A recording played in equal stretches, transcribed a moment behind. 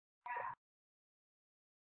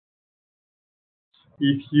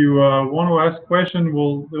If you want to ask questions,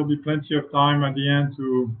 there'll be plenty of time at the end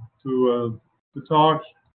to talk.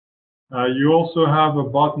 You also have a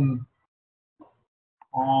button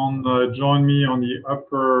on Join Me on the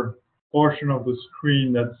upper portion of the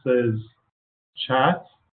screen that says Chat.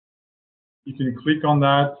 You can click on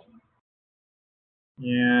that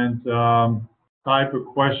and type a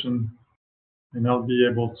question, and I'll be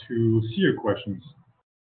able to see your questions.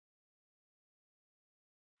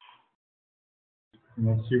 And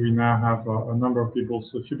let's see, we now have a number of people,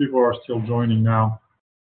 so a few people are still joining now.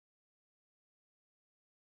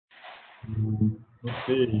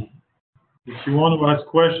 Okay. If you want to ask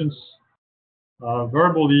questions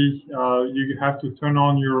verbally, you have to turn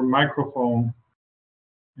on your microphone.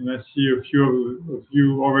 And I see a few of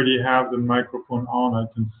you already have the microphone on.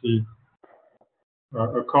 I can see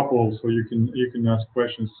a couple, so you can ask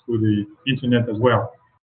questions through the internet as well.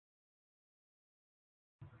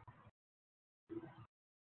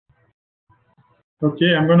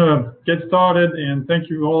 Okay, I'm going to get started, and thank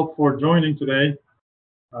you all for joining today.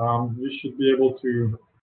 You should be able to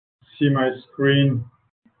see my screen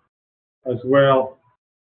as well.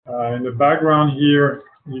 In the background here,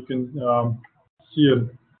 you can see a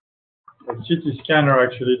CT scanner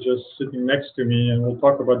actually just sitting next to me, and we'll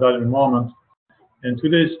talk about that in a moment. And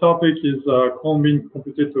today's topic is cold-beam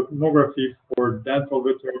computed tomography for dental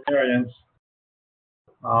veterinarians.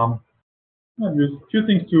 There's a few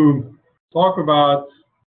things to talk about.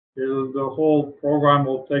 The whole program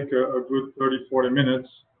will take a good 30-40 minutes.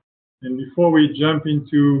 And before we jump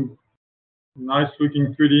into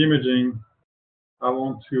nice-looking 3D imaging, I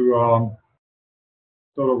want to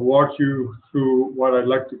sort of walk you through what I'd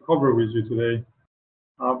like to cover with you today.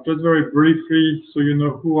 Just very briefly, so you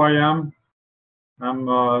know who I am. I'm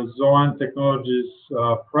Zoan Technologies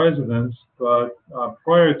president, but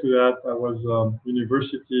prior to that, I was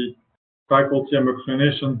university faculty. I'm a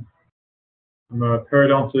clinician. I'm a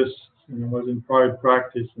periodontist, and I was in private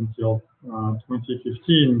practice until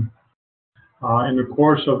 2015. In the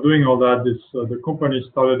course of doing all that, the company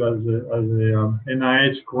started as a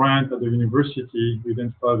NIH grant at the university. We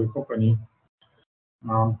then started the company.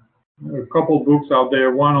 A couple books out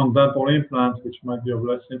there, one on dental implants, which might be of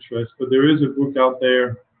less interest, but there is a book out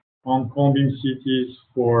there on cold-beam CTs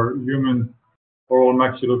for human oral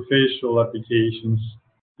maxillofacial applications,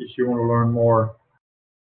 if you want to learn more.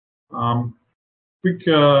 Quick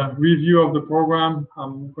review of the program.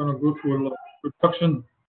 I'm going to go through a introduction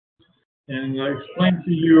and explain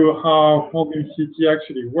to you how cold-beam CT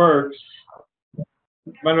actually works.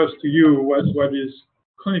 It matters to you what is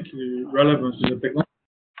clinically relevant to the technology.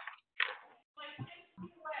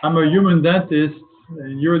 I'm a human dentist,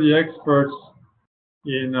 and you're the experts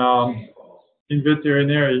in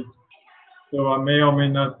veterinary. So I may or may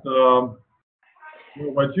not know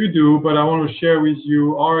what you do, but I want to share with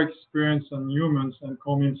you our experience on humans and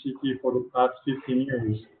cold-beam CT for the past 15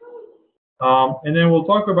 years. And then we'll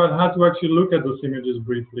talk about how to actually look at those images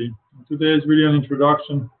briefly. Today is really an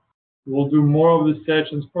introduction. We'll do more of the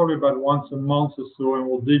sessions, probably about once a month or so, and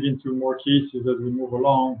we'll dig into more cases as we move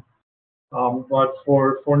along. But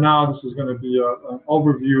for now, this is going to be an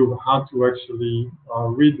overview of how to actually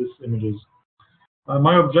read these images.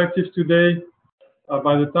 My objective today,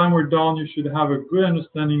 by the time we're done, you should have a good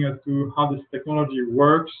understanding as to how this technology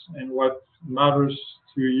works and what matters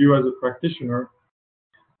to you as a practitioner.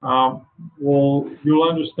 You'll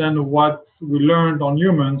understand what we learned on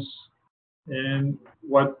humans and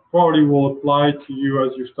what probably will apply to you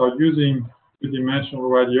as you start using two-dimensional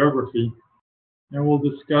radiography. And we'll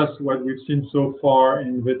discuss what we've seen so far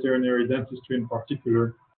in veterinary dentistry in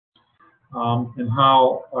particular, and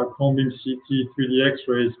how cold-beam CT 3D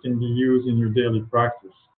X-rays can be used in your daily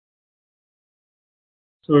practice.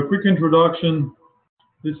 So a quick introduction.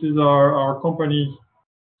 This is our company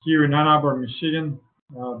here in Ann Arbor, Michigan.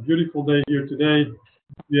 Beautiful day here today.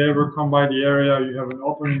 If you ever come by the area, you have an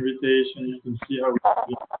open invitation. You can see how we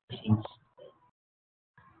do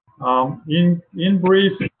machines. In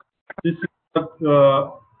brief, this is what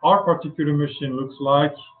our particular machine looks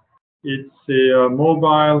like. It's a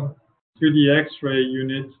mobile 3D X-ray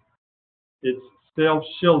unit. It's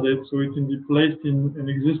self-shielded, so it can be placed in an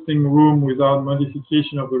existing room without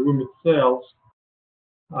modification of the room itself.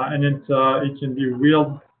 And it can be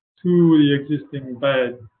wheeled to the existing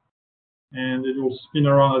bed, and it will spin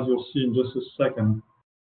around, as you'll see in just a second.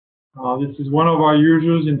 This is one of our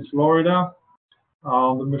users in Florida.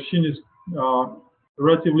 The machine is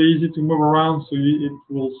relatively easy to move around, so it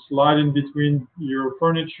will slide in between your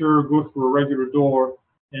furniture, go through a regular door,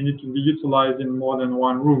 and it can be utilized in more than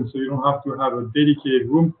one room. So you don't have to have a dedicated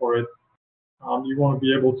room for it. you want to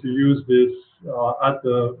be able to use this at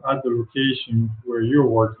the location where you're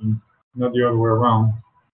working, not the other way around.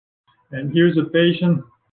 And here's a patient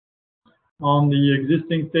on the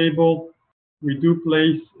existing table. We do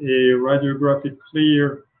place a radiographic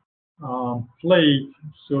clear plate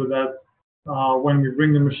so that when we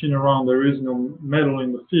bring the machine around, there is no metal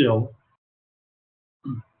in the field.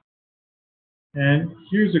 And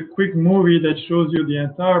here's a quick movie that shows you the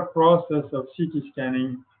entire process of CT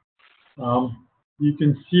scanning. You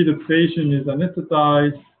can see the patient is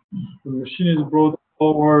anesthetized, the machine is brought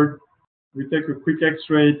forward, we take a quick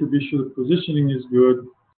x-ray to be sure the positioning is good,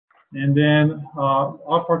 and then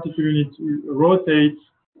our particular unit rotates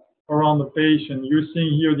around the patient. You're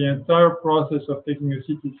seeing here the entire process of taking a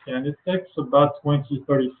CT scan. It takes about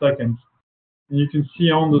 20-30 seconds. And you can see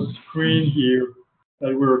on the screen here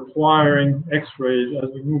that we're acquiring x-rays as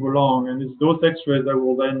we move along, and it's those x-rays that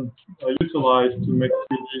we'll then utilize to make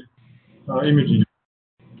 3D imaging.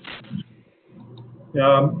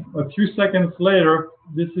 A few seconds later,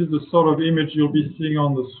 this is the sort of image you'll be seeing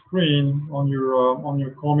on the screen, on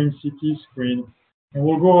your Combim CT screen. And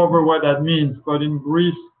we'll go over what that means, but in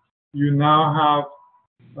brief, you now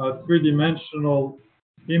have three-dimensional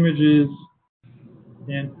images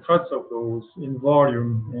and cuts of those in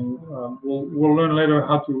volume. And we'll learn later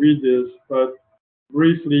how to read this, but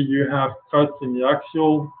briefly, you have cuts in the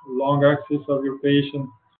axial, long axis of your patient,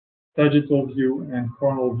 sagittal view, and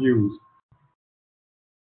coronal views.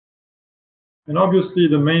 And obviously,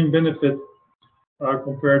 the main benefit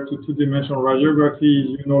compared to two-dimensional radiography is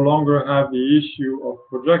you no longer have the issue of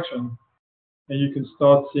projection, and you can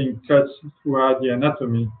start seeing cuts throughout the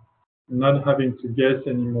anatomy, not having to guess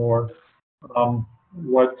anymore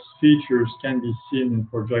what features can be seen in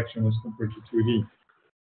projection as compared to 2D.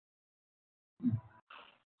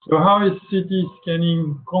 So how is CT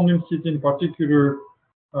scanning, Combim CT in particular,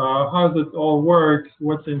 how does it all work,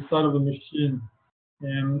 what's inside of the machine?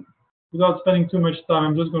 And without spending too much time,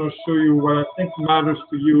 I'm just going to show you what I think matters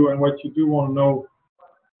to you and what you do want to know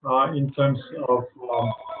in terms of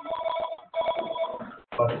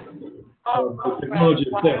the technology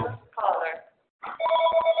itself.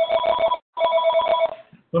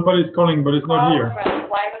 Somebody's calling, but it's not here.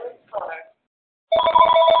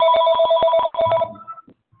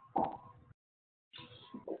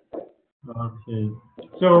 Okay,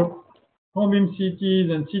 so Combim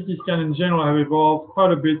CTs and CT scan in general have evolved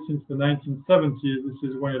quite a bit since the 1970s.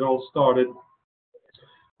 This is when it all started.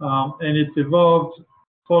 And it's evolved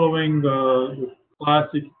following the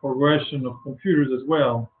classic progression of computers as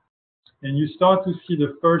well. And you start to see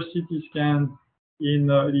the first CT scan in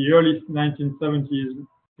the early 1970s.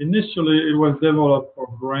 Initially, it was developed for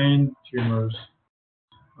brain tumors.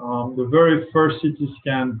 The very first CT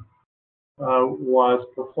scan was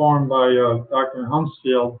performed by Dr.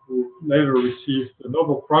 Hansfield, who later received the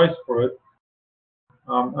Nobel Prize for it.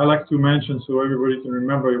 I like to mention, so everybody can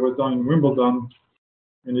remember, it was done in Wimbledon,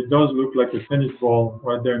 and it does look like a tennis ball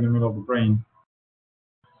right there in the middle of the brain.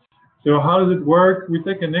 So how does it work? We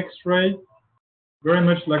take an X-ray, very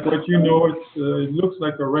much like what you know. It looks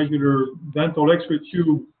like a regular dental X-ray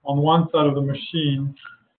tube on one side of the machine.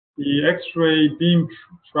 The X-ray beam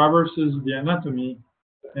traverses the anatomy,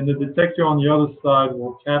 and the detector on the other side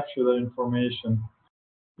will capture that information.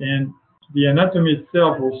 And the anatomy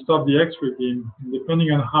itself will stop the X-ray beam. And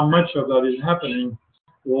depending on how much of that is happening,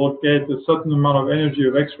 we'll get a certain amount of energy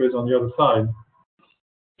of X-rays on the other side.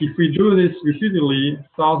 If we do this repeatedly,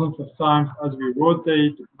 thousands of times as we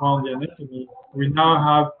rotate around the anatomy, we now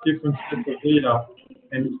have different sets of data,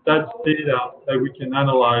 and it's that data that we can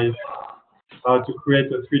analyze to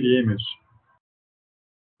create a 3D image.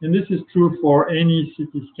 And this is true for any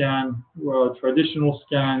CT scan, traditional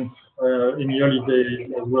scans in the early days,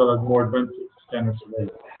 as well as more advanced scanners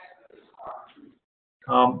today.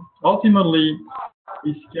 Ultimately,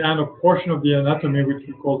 we scan a portion of the anatomy which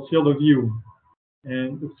we call field of view.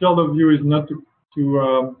 And the field of view is not to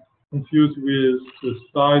confuse with the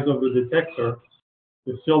size of the detector.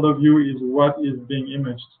 The field of view is what is being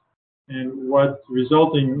imaged and what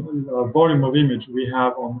resulting volume of image we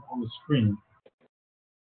have on the screen.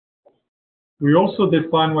 We also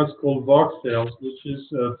define what's called voxels, which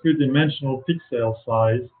is a three-dimensional pixel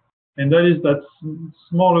size, and that is that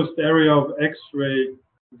smallest area of X-ray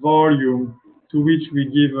volume to which we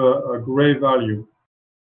give a gray value.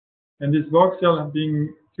 And this voxel,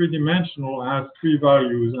 being three-dimensional, has three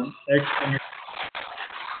values, and X and X.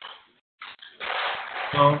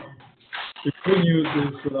 Now, the good news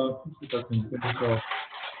is, let's see if I can finish off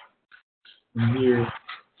from here.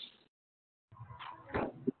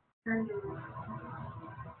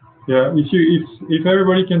 Yeah, if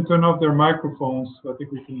everybody can turn off their microphones, I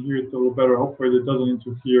think we can hear it a little better. Hopefully it doesn't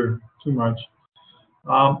interfere too much.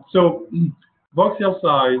 So box cell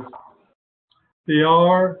size, they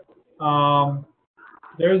are,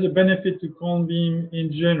 there is a benefit to cone beam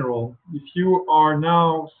in general. If you are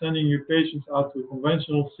now sending your patients out to a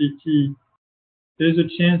conventional CT, there's a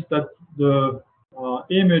chance that the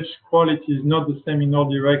image quality is not the same in all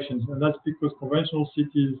directions, and that's because conventional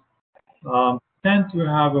CTs tend to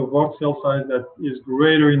have a box cell size that is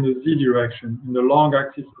greater in the Z direction, in the long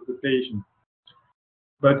axis of the patient.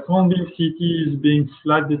 But cone beam CTs, being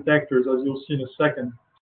flat detectors, as you'll see in a second,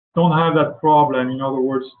 don't have that problem. In other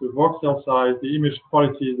words, the box cell size, the image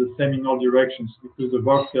quality is the same in all directions because the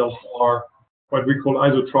box cells are what we call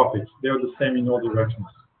isotropic. They're the same in all directions.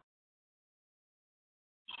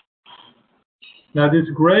 Now, this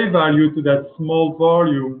gray value to that small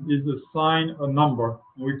volume is a sign, a number.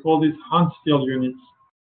 We call this Huntsfield units,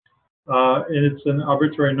 and it's an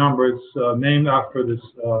arbitrary number. It's named after this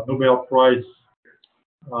Nobel Prize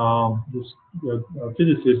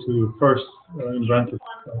physicist who first invented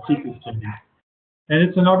CT scanning. And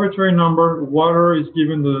it's an arbitrary number. Water is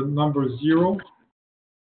given the number 0.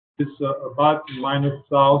 It's about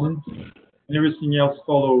 -1,000, and everything else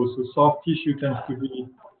follows. So soft tissue tends to be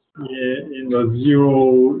in the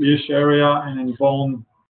 0-ish area, and then bone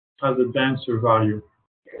has a denser value.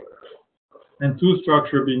 And tooth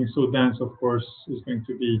structure being so dense, of course, is going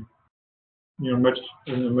to be much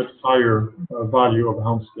higher value of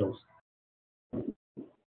Huntsfield.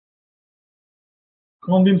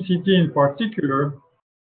 Cone beam CT in particular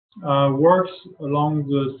works along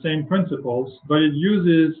the same principles, but it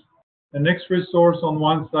uses an X-ray source on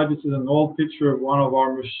one side. This is an old picture of one of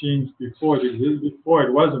our machines before it existed. Before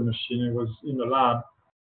it was a machine, it was in the lab.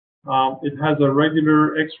 It has a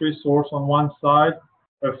regular X-ray source on one side,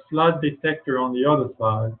 a flat detector on the other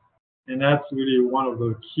side, and that's really one of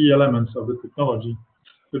the key elements of the technology.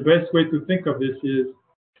 The best way to think of this is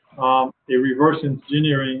a reverse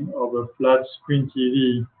engineering of a flat screen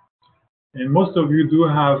TV. And most of you do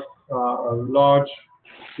have a large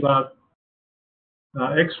flat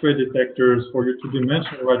X-ray detectors for your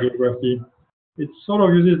two-dimensional radiography. It sort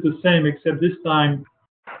of uses the same, except this time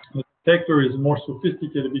the detector is more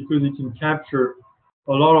sophisticated because it can capture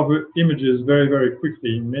a lot of images very, very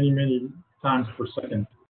quickly, many times per second.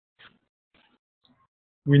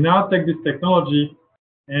 We now take this technology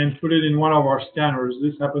and put it in one of our scanners.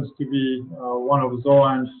 This happens to be one of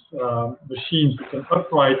Zoan's machines. It's an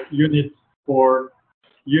upright unit for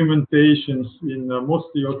human patients in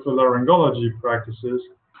mostly otolaryngology practices.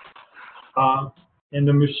 And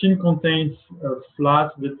the machine contains a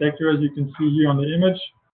flat detector, as you can see here on the image,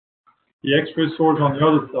 the X-ray source on the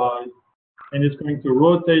other side, and it's going to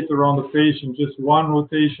rotate around the patient, just one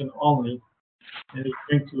rotation only, and it's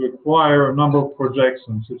going to acquire a number of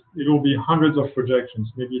projections. It will be hundreds of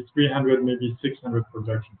projections, maybe 300, maybe 600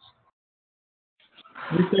 projections.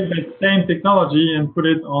 We take that same technology and put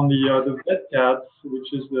it on the VetCAT,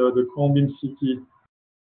 which is the cone beam CT,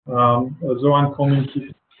 Zoan cone beam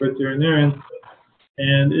CT veterinarian,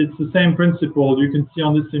 and it's the same principle. You can see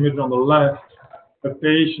on this image on the left a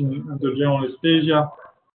patient under general anesthesia,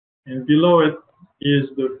 and below it is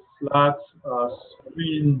the flat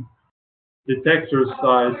screen detector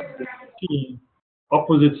side of the machine.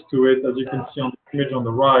 Opposite to it, as you can see on the image on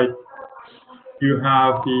the right, you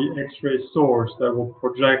have the X-ray source that will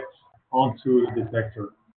project onto the detector.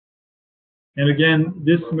 And again,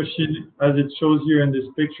 this machine, as it shows here in this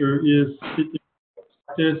picture, is sitting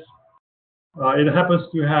like this. It happens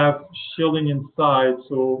to have shielding inside,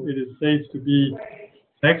 so it is safe to be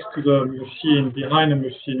next to the machine, behind the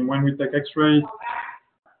machine when we take X-rays.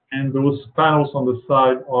 And those panels on the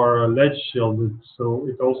side are lead shielded, so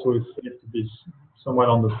it also is safe to be somewhat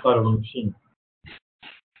on the side of the machine.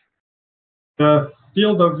 The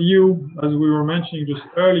field of view, as we were mentioning just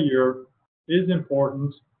earlier, is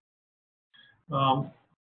important.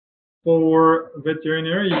 For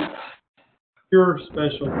veterinary pure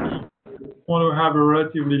specialty, we want to have a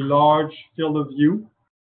relatively large field of view.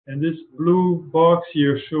 And this blue box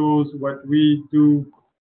here shows what we do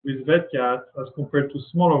with VetCAT as compared to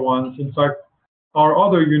smaller ones. In fact, our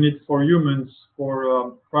other unit for humans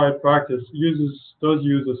for private practice does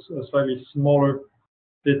use a slightly smaller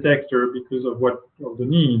detector because of the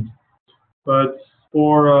need. But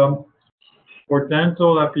for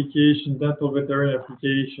dental application, dental veterinary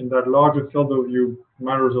application, that larger field of view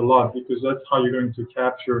matters a lot because that's how you're going to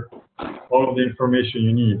capture all of the information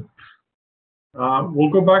you need. We'll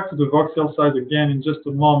go back to the box cell size again in just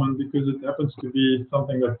a moment because it happens to be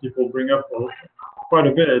something that people bring up quite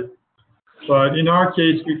a bit. But in our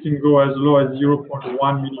case, we can go as low as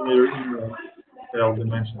 0.1 millimeter in the cell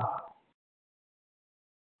dimension.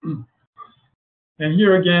 And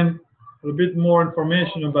here again, a bit more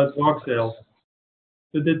information about voxels.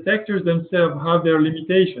 The detectors themselves have their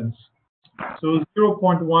limitations. So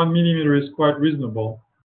 0.1 millimeter is quite reasonable.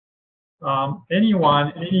 Any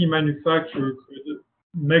manufacturer could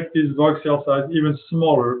make this voxel size even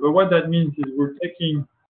smaller. But what that means is we're taking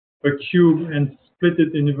a cube and split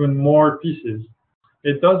it in even more pieces.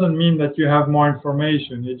 It doesn't mean that you have more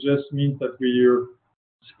information. It just means that we're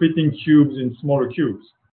splitting cubes in smaller cubes.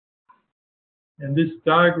 And this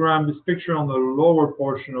diagram, this picture on the lower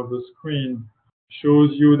portion of the screen shows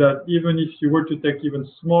you that even if you were to take even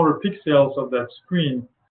smaller pixels of that screen,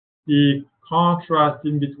 the contrast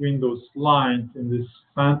in between those lines in this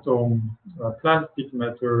phantom plastic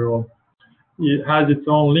material, it has its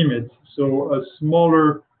own limits. So a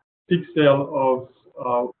smaller pixel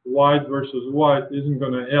of white versus white isn't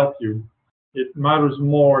going to help you. It matters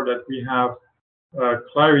more that we have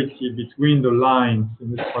clarity between the lines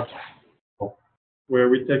in this particular, where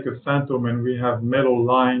we take a phantom and we have metal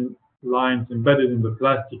lines embedded in the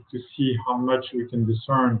plastic to see how much we can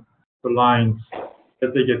discern the lines as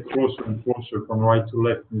they get closer and closer from right to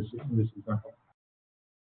left in this example.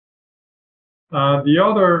 The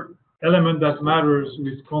other element that matters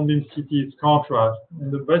with cone-beam CT is contrast.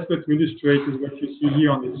 And the best way to illustrate is what you see here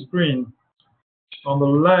on the screen. On the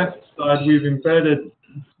left side, we've embedded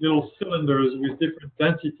little cylinders with different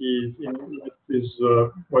densities in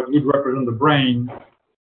what would represent the brain.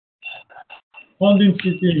 Cone-beam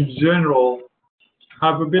CT in general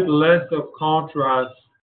have a bit less of contrast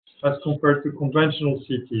as compared to conventional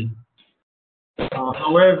CT.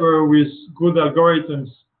 However, with good algorithms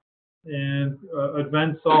and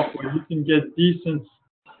advanced software, you can get decent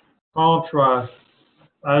contrast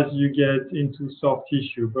as you get into soft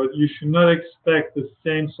tissue, but you should not expect the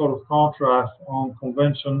same sort of contrast on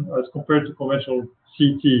convention as compared to conventional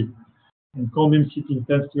CT. And cone-beam CT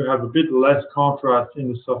tends to have a bit less contrast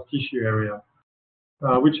in the soft tissue area,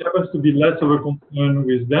 which happens to be less of a concern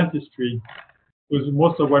with dentistry, because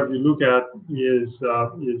most of what we look at is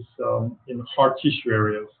in hard tissue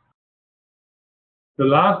areas. The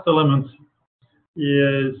last element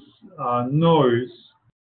is noise.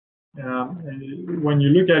 And when you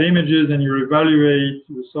look at images and you evaluate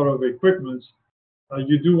the sort of equipment,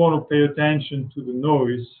 you do want to pay attention to the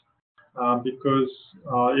noise because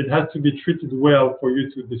it has to be treated well for you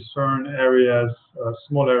to discern areas,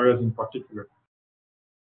 small areas in particular.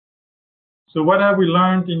 So what have we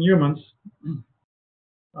learned in humans?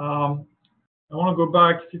 I want to go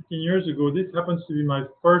back 15 years ago. This happens to be my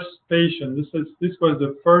first patient. This was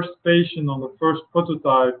the first patient on the first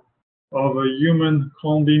prototype of a human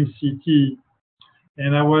cone-beam CT.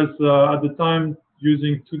 And I was, at the time,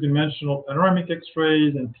 using two-dimensional panoramic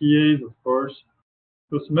X-rays and PAs, of course.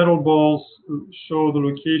 Those metal balls show the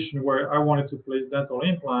location where I wanted to place dental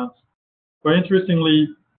implants. But interestingly,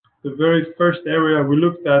 the very first area we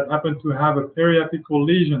looked at happened to have a periapical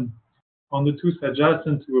lesion on the tooth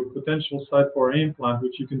adjacent to a potential site for an implant,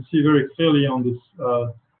 which you can see very clearly on this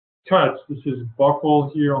cut. This is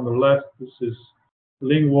buccal here on the left, this is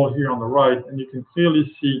lingual here on the right, and you can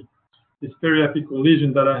clearly see this periapical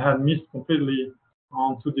lesion that I had missed completely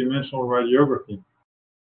on two-dimensional radiography.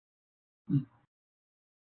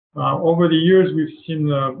 Over the years, we've seen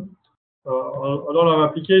a lot of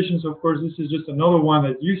applications. Of course, this is just another one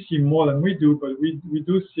that you see more than we do, but we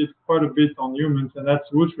do see it quite a bit on humans, and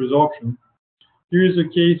that's root resorption. Here is a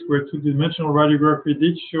case where two-dimensional radiography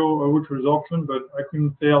did show a root resorption, but I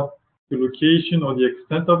couldn't tell the location or the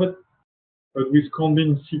extent of it. But with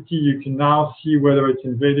cone-beam CT, you can now see whether it's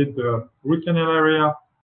invaded the root canal area,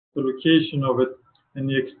 the location of it, and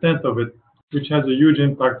the extent of it, which has a huge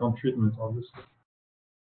impact on treatment, obviously.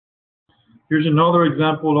 Here's another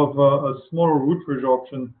example of a smaller root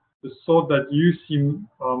resorption, the sort that you see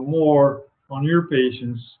more on your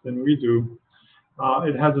patients than we do.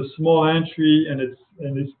 It has a small entry, and it's,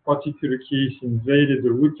 in this particular case, invaded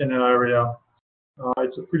the root canal area.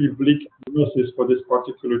 It's a pretty bleak prognosis for this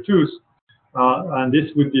particular tooth, and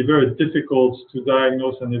this would be very difficult to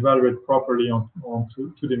diagnose and evaluate properly on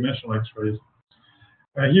two-dimensional X-rays.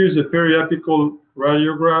 Here's a periapical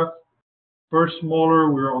radiograph. First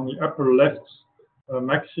molar, we're on the upper left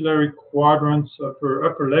maxillary quadrant,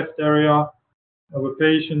 upper left area of a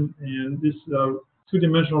patient, and this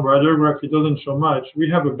two-dimensional radiography doesn't show much. We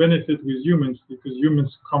have a benefit with humans because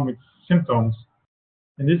humans come with symptoms.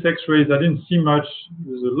 In this X-rays, I didn't see much.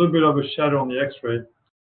 There's a little bit of a shadow on the X-ray.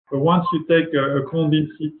 But once you take a cone-beam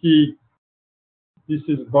CT, this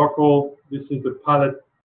is buccal, this is the palate,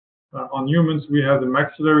 On humans, we have the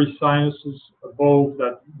maxillary sinuses above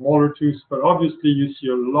that molar tooth, but obviously you see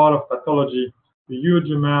a lot of pathology, a huge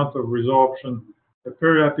amount of resorption, a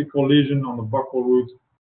periapical lesion on the buccal root,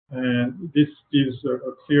 and this gives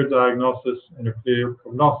a clear diagnosis and a clear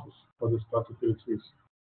prognosis for this particular tooth.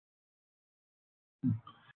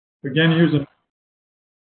 Again, here's a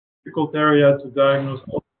difficult area to diagnose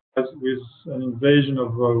with an invasion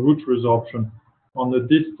of root resorption on the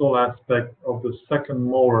distal aspect of the second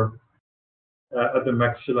molar at the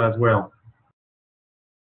maxilla as well.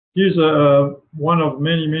 Here's one of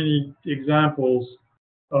many examples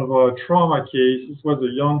of a trauma case. This was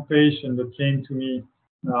a young patient that came to me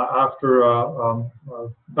after a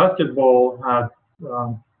basketball had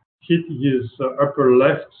hit his upper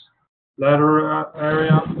left lateral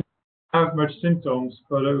area. Have much symptoms,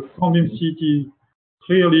 but a combing CT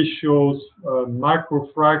clearly shows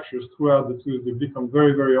microfractures throughout the tooth. They become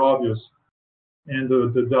very obvious, and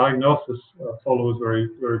the diagnosis follows very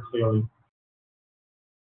clearly.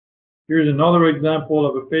 Here's another example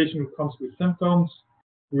of a patient who comes with symptoms.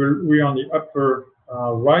 We're on the upper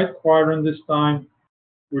right quadrant this time.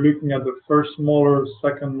 We're looking at the first molar,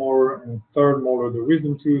 second molar, and third molar, the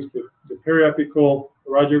wisdom tooth. The periapical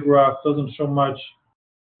radiograph doesn't show much,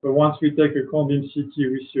 but once we take a cone-beam CT,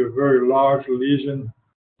 we see a very large lesion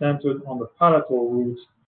centered on the palatal root,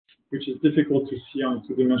 which is difficult to see on a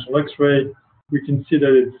two-dimensional X-ray. We can see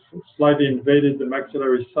that it's slightly invaded the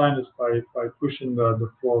maxillary sinus by pushing the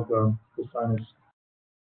floor of the sinus.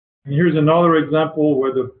 And here's another example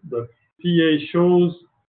where the PA shows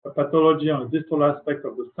a pathology on the distal aspect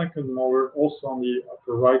of the second molar, also on the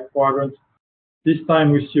upper right quadrant. This time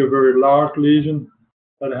we see a very large lesion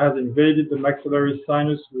that has invaded the maxillary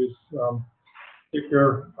sinus with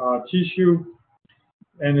thicker tissue,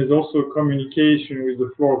 and is also communication with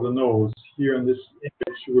the floor of the nose. Here in this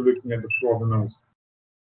image, we're looking at the floor of the nose.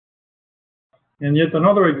 And yet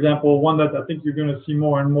another example, one that I think you're going to see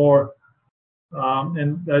more and more,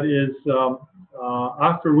 and that is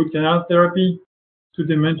after root canal therapy,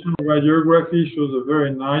 two-dimensional radiography shows a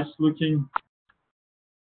very nice looking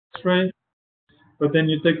X-ray. But then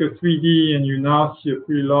you take a 3D and you now see a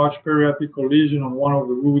pretty large periapical lesion on one of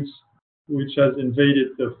the roots, which has invaded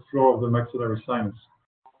the floor of the maxillary sinus.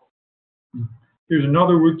 Here's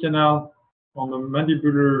another root canal on the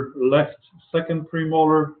mandibular left second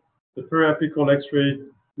premolar. The periapical X-ray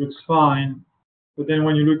looks fine, but then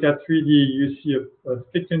when you look at 3D, you see a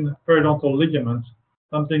thickened periodontal ligament,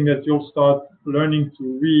 something that you'll start learning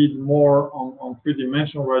to read more on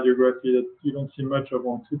three-dimensional radiography that you don't see much of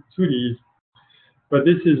on 2Ds. But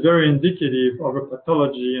this is very indicative of a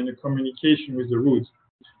pathology and a communication with the root.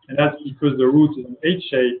 And that's because the root is an H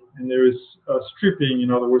shape and there is a stripping. In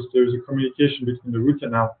other words, there is a communication between the root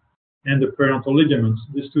canal and the periodontal ligaments.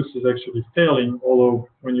 This tooth is actually failing, although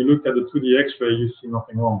when you look at the 2D X-ray, you see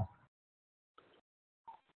nothing wrong.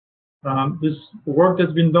 This work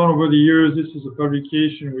that's been done over the years, this is a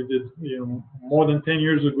publication we did more than 10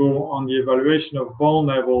 years ago on the evaluation of bone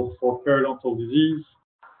level for periodontal disease.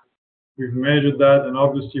 We've measured that, and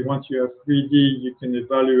obviously once you have 3D, you can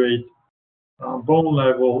evaluate bone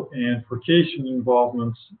level and furcation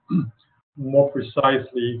involvements more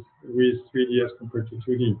precisely with 3D as compared to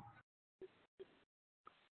 2D.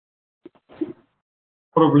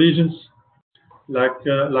 A lot of lesions like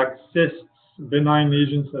cysts, benign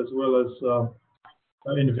lesions, as well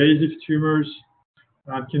as invasive tumors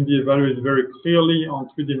can be evaluated very clearly on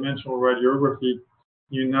three-dimensional radiography.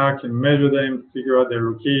 You now can measure them, figure out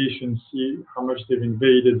their location, see how much they've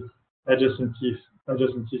invaded adjacent teeth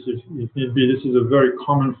if need be. This is a very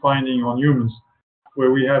common finding on humans,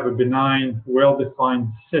 where we have a benign, well-defined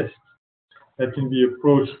cyst that can be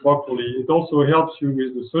approached buccally. It also helps you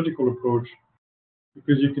with the surgical approach,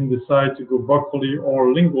 because you can decide to go buccally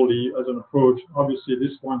or lingually as an approach. Obviously,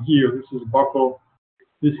 this one here, this is buccal,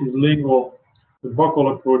 this is lingual. The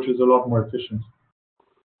buccal approach is a lot more efficient.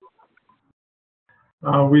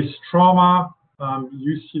 With trauma,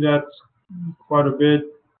 you see that quite a bit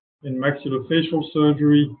in maxillofacial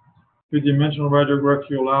surgery. Three-dimensional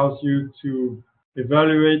radiography allows you to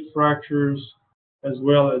evaluate fractures, as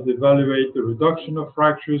well as evaluate the reduction of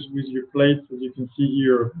fractures with your plates. As you can see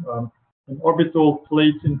here, an orbital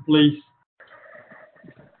plate in place.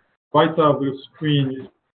 Right side of the screen is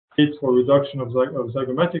plates for reduction of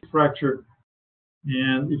zygomatic fracture.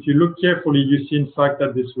 And if you look carefully, you see in fact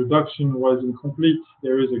that this reduction was incomplete.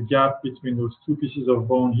 There is a gap between those two pieces of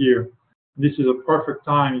bone here. This is a perfect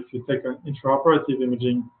time, if you take an intraoperative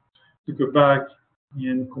imaging, to go back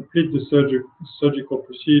and complete the surgical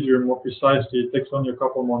procedure more precisely. It takes only a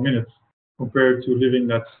couple more minutes compared to leaving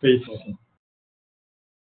that space open.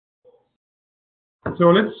 So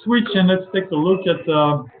let's switch and let's take a look at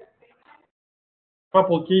a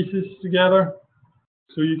couple cases together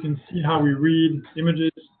so you can see how we read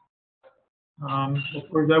images. Of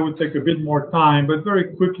course, that would take a bit more time, but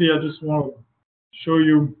very quickly, I just want to show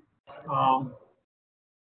you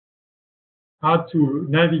how to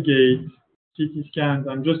navigate CT scans.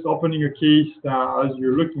 I'm just opening a case as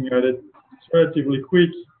you're looking at it. It's relatively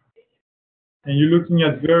quick, and you're looking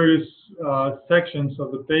at various sections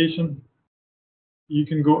of the patient. You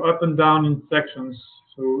can go up and down in sections.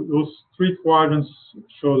 So those three quadrants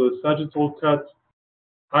show the sagittal cut,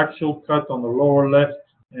 axial cut on the lower left,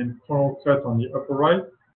 and coronal cut on the upper right.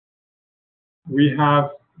 We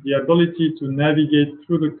have the ability to navigate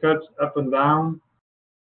through the cuts up and down.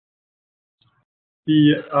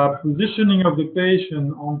 The positioning of the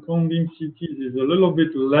patient on cone beam CTs is a little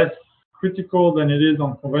bit less critical than it is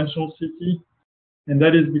on conventional CT, and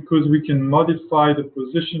that is because we can modify the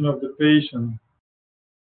position of the patient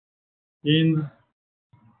in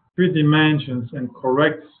 3 dimensions and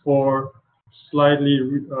correct for slightly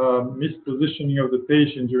mispositioning of the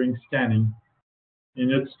patient during scanning.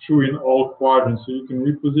 And it's true in all quadrants. So you can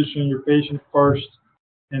reposition your patient first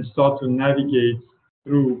and start to navigate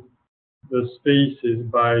through the spaces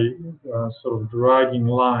by sort of dragging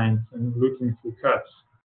lines and looking through cuts.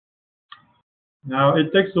 Now,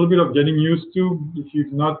 it takes a little bit of getting used to if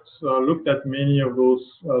you've not looked at many of those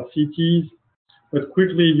CTs, but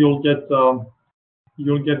quickly you'll get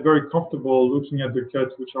very comfortable looking at the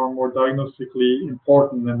cuts which are more diagnostically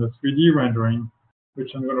important than the 3D rendering,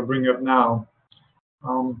 which I'm going to bring up now.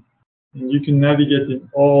 And you can navigate in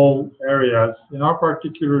all areas. In our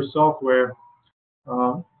particular software,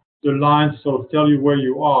 the lines sort of tell you where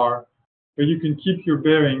you are, but you can keep your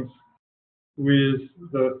bearings with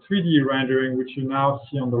the 3D rendering, which you now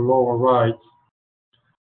see on the lower right.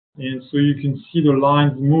 And so you can see the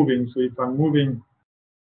lines moving. So if I'm moving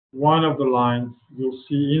one of the lines, you'll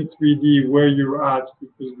see in 3D where you're at,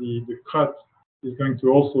 because the cut is going to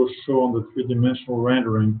also show on the 3-dimensional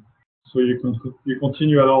rendering. So you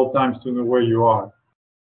continue at all times to know where you are.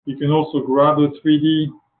 You can also grab the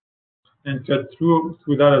 3D and cut through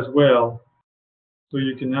that as well, so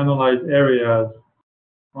you can analyze areas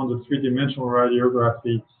on the 3-dimensional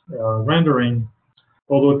radiography rendering,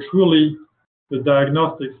 although truly the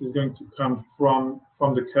diagnostics is going to come from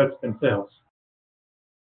the cuts themselves.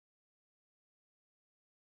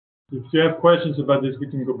 If you have questions about this, we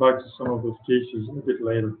can go back to some of those cases a bit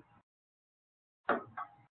later.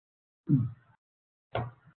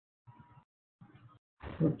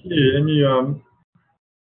 Okay, let me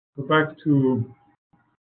go back to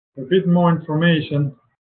a bit more information.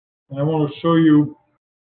 And I want to show you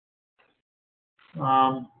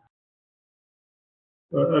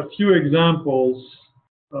a few examples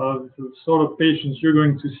of the sort of patients you're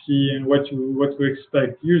going to see and what to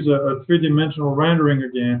expect. Here's a 3-dimensional rendering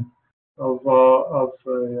again of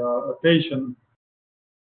a patient,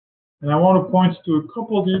 and I want to point to a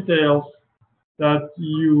couple details that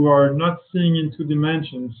you are not seeing in 2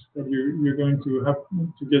 dimensions that you're going to have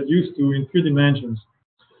to get used to in 3 dimensions.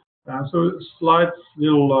 So slight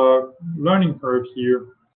little learning curve here,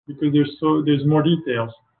 because there's more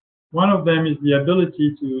details. One of them is the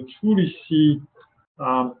ability to truly see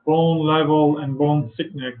bone level and bone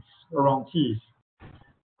thickness around teeth.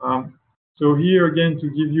 So here again, to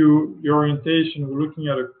give you the orientation, we're looking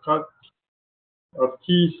at a cut of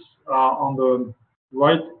teeth on the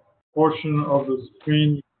right portion of the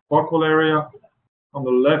screen, buccal area. On the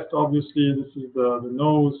left, obviously, this is the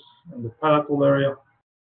nose and the palatal area.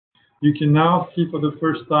 You can now see for the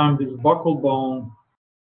first time this buccal bone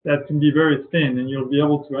that can be very thin, and you'll be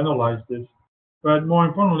able to analyze this. But more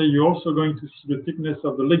importantly, you're also going to see the thickness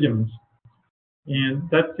of the ligaments. And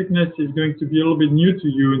that thickness is going to be a little bit new to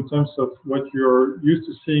you in terms of what you're used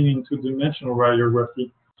to seeing in 2-dimensional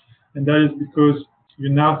radiography. And that is because you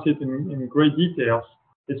now see it in great details.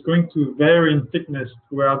 It's going to vary in thickness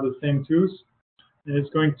throughout the same tooth, and it's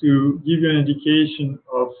going to give you an indication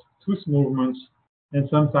of tooth movements and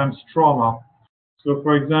sometimes trauma. So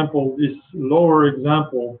for example, this lower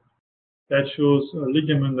example that shows a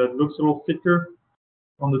ligament that looks a little thicker.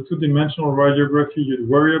 On the 2-dimensional radiography, you'd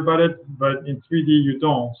worry about it, but in 3D you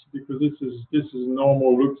don't, because this is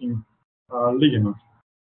normal looking ligament.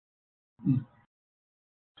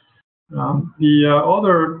 The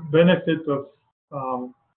other benefit of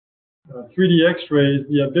 3D X-ray is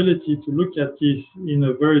the ability to look at teeth in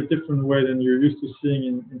a very different way than you're used to seeing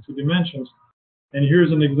in 2 dimensions. And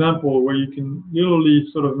here's an example where you can literally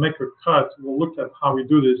sort of make a cut. We'll look at how we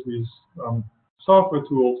do this with software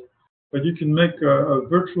tools, but you can make a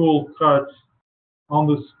virtual cut on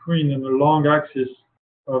the screen in the long axis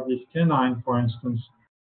of this canine, for instance,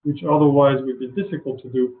 which otherwise would be difficult to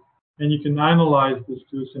do. And you can analyze this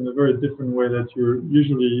tooth in a very different way that you're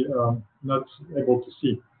usually not able to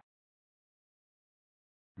see.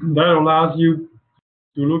 That allows you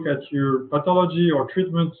to look at your pathology or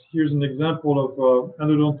treatment. Here's an example of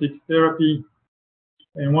endodontic therapy.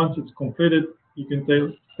 And once it's completed, you can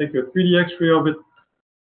take a 3D X-ray of it,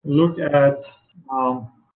 look at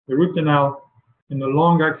the root canal in the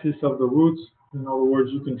long axis of the root. In other words,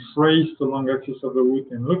 you can trace the long axis of the root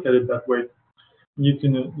and look at it that way. You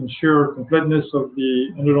can ensure completeness of the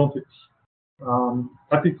endodontic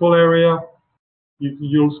apical area.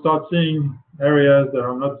 You'll start seeing areas that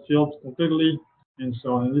are not filled completely, and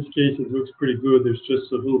so on. In this case, it looks pretty good. There's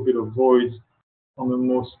just a little bit of voids on the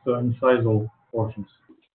most incisal portions.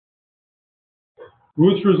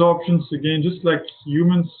 Root resorptions, again, just like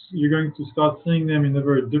humans, you're going to start seeing them in a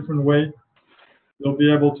very different way. You'll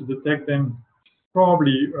be able to detect them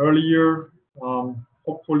probably earlier.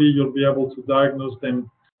 Hopefully, you'll be able to diagnose them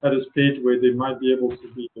at a stage where they might be able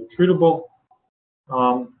to be treatable.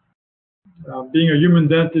 Being a human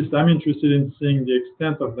dentist, I'm interested in seeing the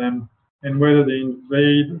extent of them and whether they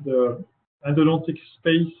invade the endodontic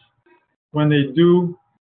space. When they do,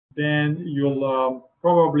 then you'll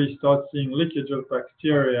probably start seeing leakage of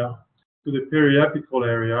bacteria to the periapical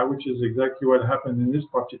area, which is exactly what happened in this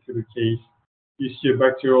particular case. You see a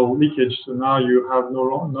bacterial leakage, so now you have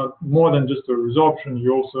not more than just a resorption,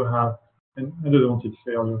 you also have an endodontic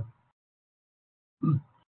failure.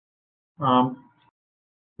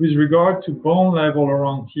 With regard to bone level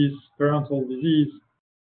around teeth periodontal disease,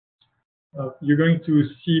 you're going to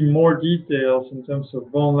see more details in terms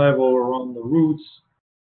of bone level around the roots.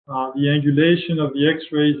 The angulation of the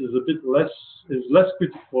X-rays is a bit less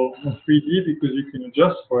critical on 3D because you can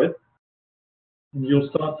adjust for it. And you'll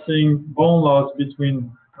start seeing bone loss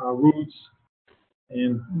between roots,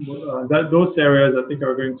 and those areas I think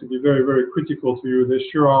are going to be very, very critical to you. They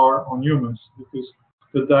sure are on humans, because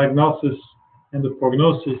the diagnosis and the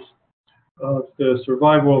prognosis of the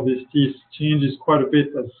survival of these teeth changes quite a bit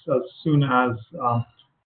as soon as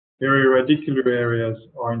periradicular areas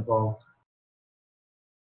are involved.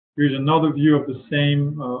 Here's another view of the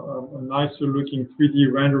same, a nicer looking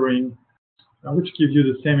 3D rendering, which gives you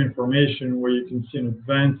the same information, where you can see an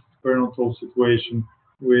advanced periodontal situation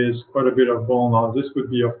with quite a bit of bone loss. This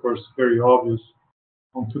would be, of course, very obvious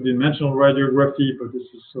on two-dimensional radiography, but this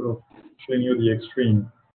is sort of showing you the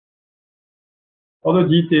extreme. Other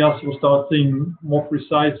details you'll start seeing more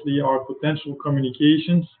precisely are potential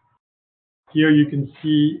communications. Here you can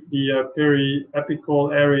see the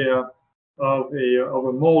periapical area of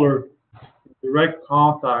a molar in direct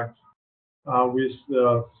contact with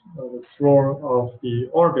the floor of the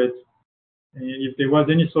orbit. And if there was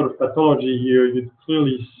any sort of pathology here, you'd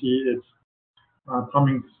clearly see it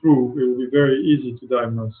coming through. It would be very easy to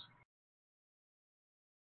diagnose.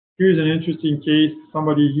 Here's an interesting case.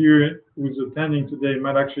 Somebody here who's attending today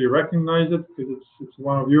might actually recognize it because it's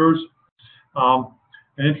one of yours.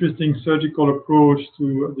 An interesting surgical approach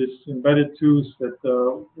to this embedded tooth that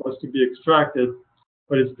was to be extracted,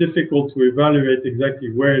 but it's difficult to evaluate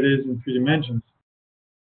exactly where it is in 3 dimensions.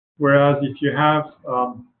 Whereas if you have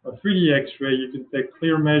a 3D X-ray, you can take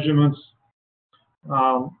clear measurements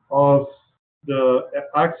of the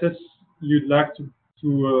access you'd like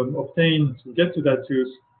to obtain to get to that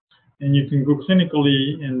tooth, and you can go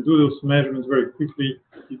clinically and do those measurements very quickly.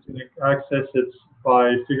 You can access it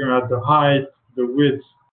by figuring out the height, the width,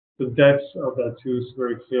 the depth of that tooth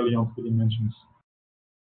very clearly on 3 dimensions.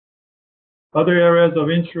 Other areas of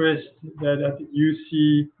interest that you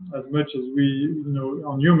see as much as we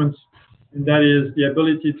on humans, and that is the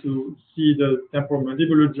ability to see the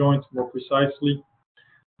temporomandibular joint more precisely.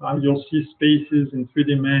 You'll see spaces in 3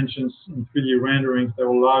 dimensions, in 3D renderings that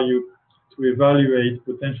will allow you to evaluate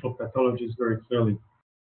potential pathologies very clearly.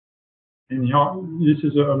 And this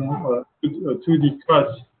is a 2D cut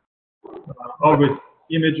of an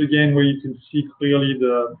image again, where you can see clearly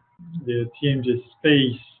the TMJ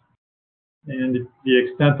space and the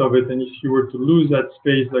extent of it. And if you were to lose that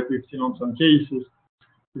space, like we've seen on some cases,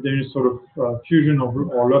 if there is sort of fusion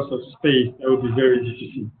or loss of space, that would be very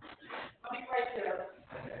difficult.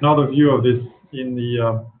 Another view of this in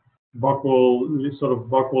the buccal, sort of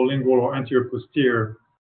buccal lingual or anterior posterior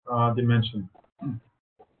dimension.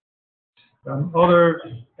 Other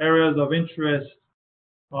areas of interest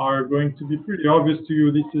are going to be pretty obvious to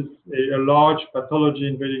you. This is a large pathology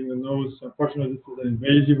invading the nose. Unfortunately, this is an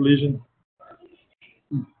invasive lesion.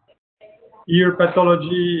 Ear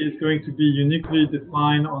pathology is going to be uniquely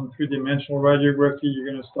defined on 3-dimensional radiography. You're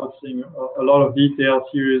going to start seeing a lot of details.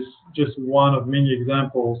 Here is just one of many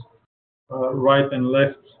examples right and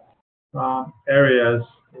left areas,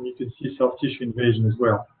 and you can see soft tissue invasion as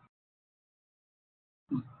well.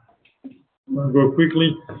 I'm going to go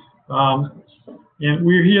quickly. And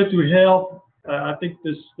we're here to help. I think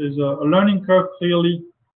there's a learning curve clearly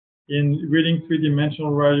in reading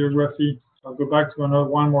three-dimensional radiography. I'll go back to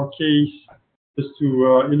one more case just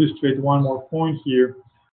to illustrate one more point here.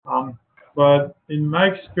 But in my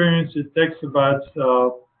experience, it takes about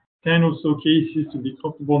 10 or so cases to be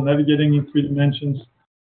comfortable navigating in 3 dimensions,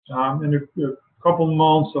 and a couple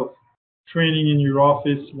months of training in your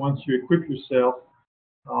office once you equip yourself.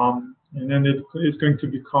 And then it's going to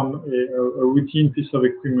become a routine piece of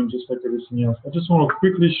equipment just like everything else. I just want to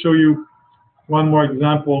quickly show you one more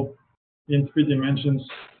example in 3 dimensions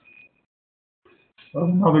of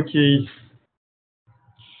another case.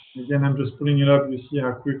 Again, I'm just pulling it up. You see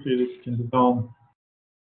how quickly this can be done.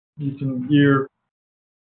 You can here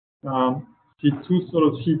see 2 sort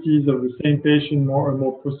of CTs of the same patient, more and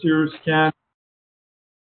more posterior scan.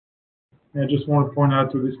 I just want to point out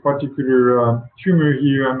to this particular tumor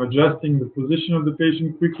here, I'm adjusting the position of the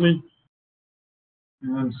patient quickly,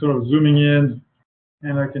 and I'm sort of zooming in,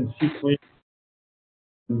 and I can see clearly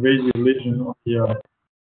invasive lesion on the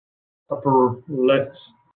upper left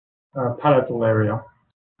palatal area.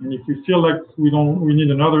 And if you feel like we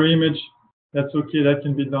need another image, that's okay. That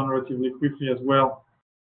can be done relatively quickly as well.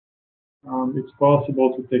 It's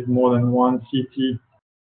possible to take more than one CT.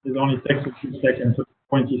 It only takes a few seconds,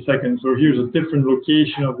 20 seconds. So here's a different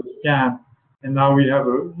location of the scan, and now we have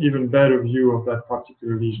an even better view of that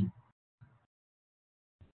particular lesion.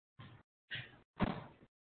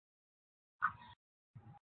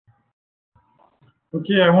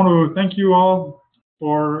 Okay, I want to thank you all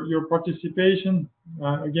for your participation.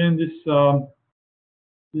 Again,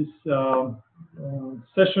 this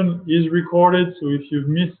session is recorded, so if you've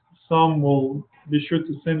missed some, we'll be sure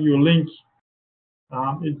to send you a link.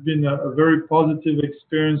 It's been a very positive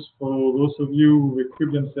experience for those of you who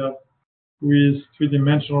equip themselves with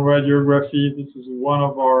 3-dimensional radiography. This is one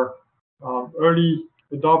of our early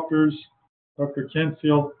adopters, Dr.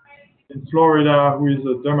 Kentfield in Florida, who is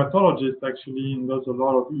a dermatologist actually and does a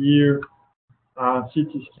lot of ear CT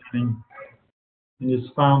scanning, and has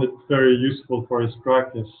found it very useful for his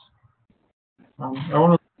practice. I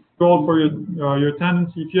want to thank you all for your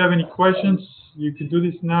attendance. If you have any questions, you can do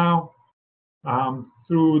this now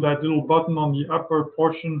through that little button on the upper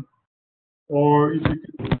portion, or if you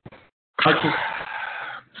could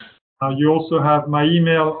you also have my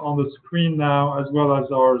email on the screen now, as well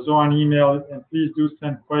as our Zoan email, and please do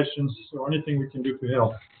send questions or anything we can do to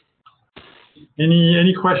help.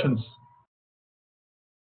 Any questions?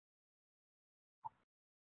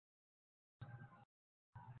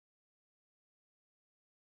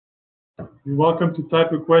 You're welcome to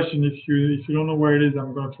type a question. If you don't know where it is,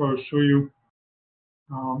 I'm going to try to show you.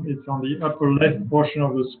 It's on the upper left portion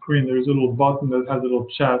of the screen. There's a little button that has a little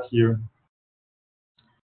chat here.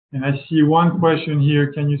 And I see one question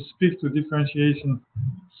here. Can you speak to differentiation,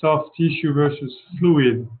 soft tissue versus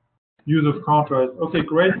fluid, use of contrast? Okay,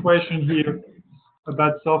 great question here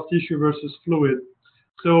about soft tissue versus fluid.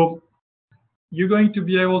 So you're going to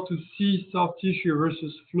be able to see soft tissue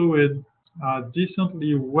versus fluid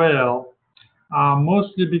decently well,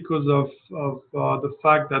 mostly because of the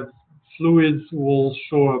fact that fluids will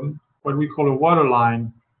show what we call a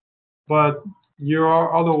waterline, but you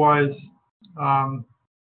are otherwise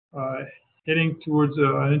heading towards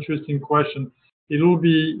an interesting question. It will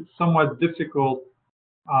be somewhat difficult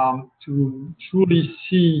to truly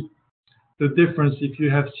see the difference if you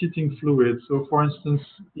have sitting fluid. So for instance,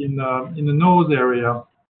 in the nose area,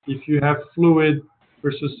 if you have fluid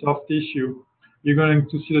versus soft tissue, you're going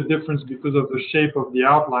to see the difference because of the shape of the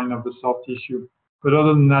outline of the soft tissue. But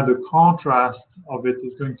other than that, the contrast of it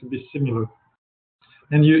is going to be similar.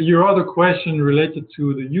 And your other question related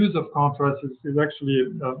to the use of contrast is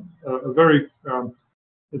actually a very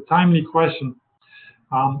timely question.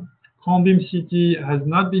 Cone-beam CT has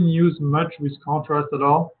not been used much with contrast at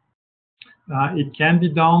all. It can be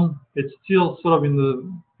done. It's still sort of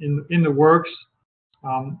in the works.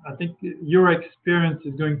 I think your experience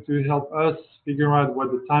is going to help us figure out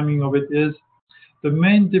what the timing of it is. The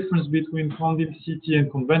main difference between cone-beam CT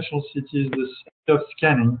and conventional CT is the speed of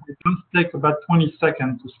scanning. It does take about 20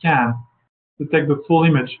 seconds to scan to take the full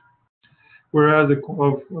image, whereas a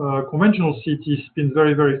conventional CT spins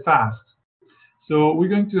very, very fast. So we're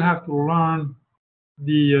going to have to learn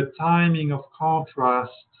the timing of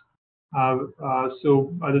contrast,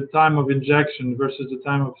 so at the time of injection versus the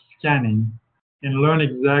time of scanning, and learn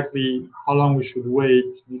exactly how long we should wait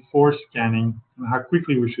before scanning and how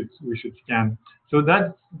quickly we should scan. So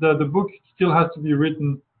that's the book still has to be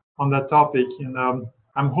written on that topic. And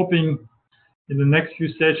I'm hoping in the next few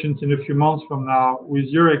sessions, in a few months from now, with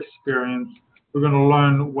your experience, we're going to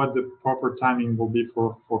learn what the proper timing will be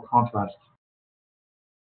for contrast.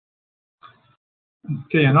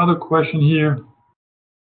 Okay, another question here.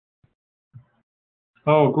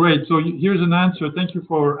 Oh, great. So here's an answer. Thank you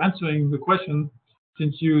for answering the question,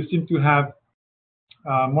 since you seem to have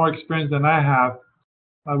more experience than I have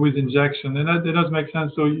with injection. And that does make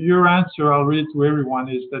sense. So your answer, I'll read it to everyone,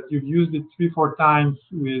 is that you've used it 3-4 times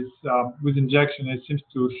with injection. It seems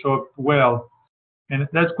to show up well. And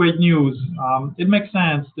that's great news. It makes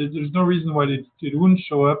sense. There's no reason why it wouldn't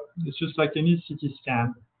show up. It's just like any CT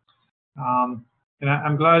scan. And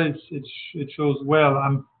I'm glad it shows well.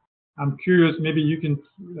 I'm curious, maybe you can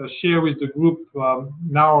share with the group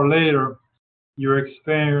now or later your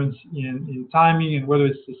experience in timing and whether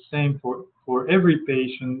it's the same for every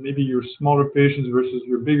patient, maybe your smaller patients versus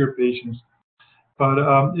your bigger patients. But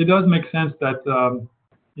it does make sense that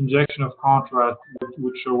injection of contrast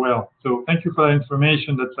would show well. So thank you for that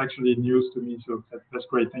information. That's actually news to me, so that's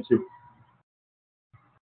great. Thank you.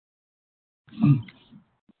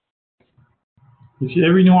 If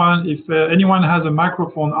anyone has a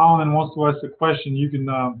microphone on and wants to ask a question, you can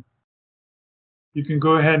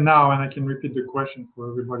go ahead now, and I can repeat the question for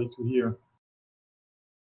everybody to hear.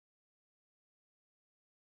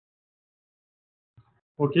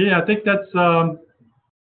 Okay, I think that's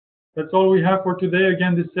all we have for today.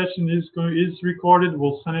 Again, this session is recorded.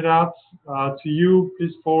 We'll send it out to you.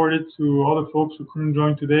 Please forward it to other folks who couldn't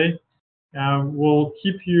join today. We'll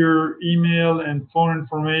keep your email and phone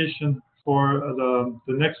information for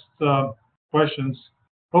the next questions.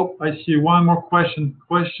 Oh, I see one more question.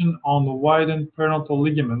 Question on the widened periodontal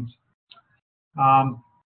ligament. I'm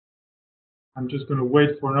just going to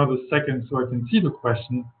wait for another second so I can see the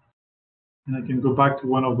question, and I can go back to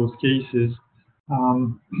one of those cases.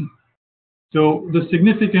 So the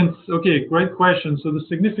significance, okay, great question. So the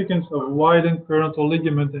significance of widened periodontal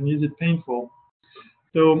ligament, and is it painful?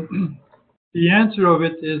 So the answer of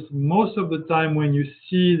it is, most of the time when you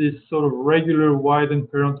see this sort of regular widened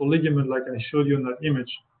periodontal ligament, like I showed you in that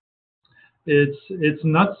image, it's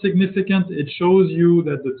not significant. It shows you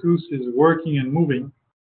that the tooth is working and moving.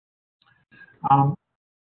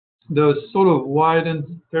 The sort of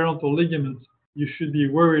widened periodontal ligaments you should be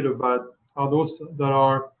worried about are those that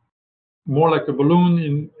are more like a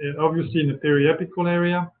balloon, obviously in the periapical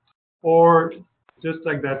area, or just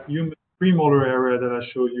like that human premolar area that I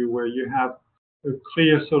showed you, where you have a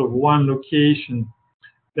clear sort of one location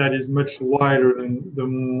that is much wider than the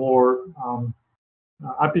more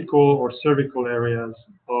apical or cervical areas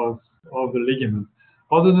of the ligament.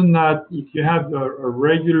 Other than that, if you have a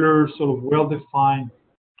regular sort of well-defined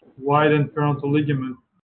widened periodontal ligament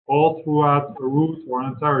all throughout a root or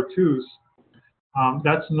an entire tooth,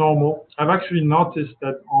 that's normal. I've actually noticed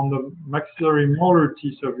that on the maxillary molar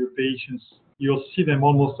teeth of your patients, you'll see them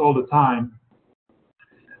almost all the time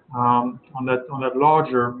on that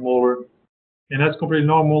larger molar, and that's completely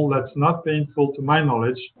normal. That's not painful to my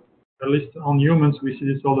knowledge. At least on humans, we see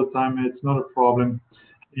this all the time, and it's not a problem.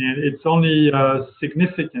 And it's only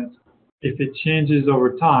significant if it changes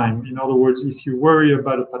over time. In other words, if you worry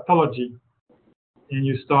about a pathology and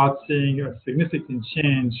you start seeing a significant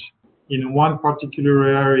change in one particular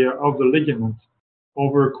area of the ligament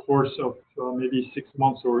over a course of maybe 6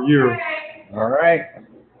 months or a year. All right.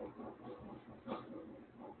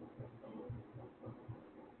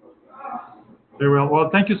 Very well. Well,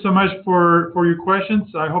 thank you so much for your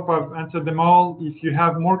questions. I hope I've answered them all. If you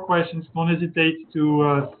have more questions, don't hesitate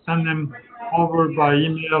to send them over by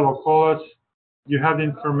email or call us. You have the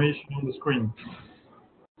information on the screen.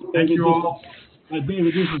 Thank you all.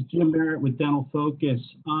 David, this is Jim Barrett with Dental Focus.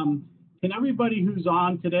 Can everybody who's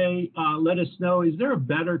on today let us know, is there a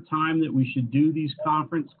better time that we should do these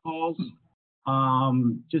conference calls?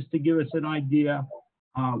 Just to give us an idea.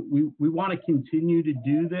 We want to continue to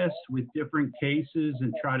do this with different cases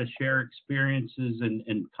and try to share experiences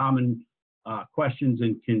and common questions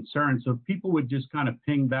and concerns. So if people would just kind of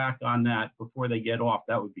ping back on that before they get off,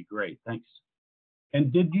 that would be great. Thanks.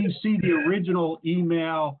 And did you see the original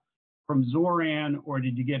email from Zoran, or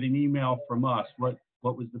did you get an email from us?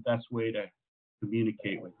 What was the best way to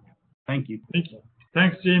communicate with you? Thank you.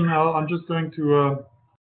 Thanks, Jim. I'm just going to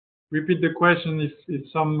repeat the question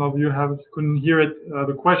if some of you couldn't hear it.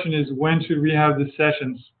 The question is, when should we have the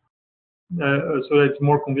sessions so that it's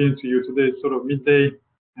more convenient to you? Today it's sort of midday,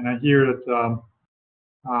 and I hear that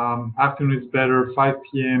afternoon is better, 5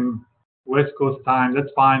 p.m. West Coast time.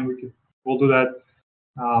 That's fine. We'll do that.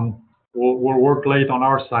 We'll work late on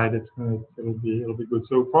our side. It'll be good.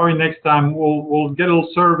 So probably next time we'll get a little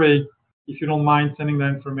survey. if you don't mind sending that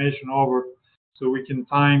information over so we can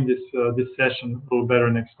time this session a little better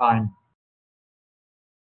next time.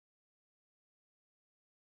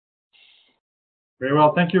 Very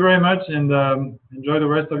well. Thank you very much, and enjoy the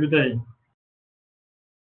rest of your day.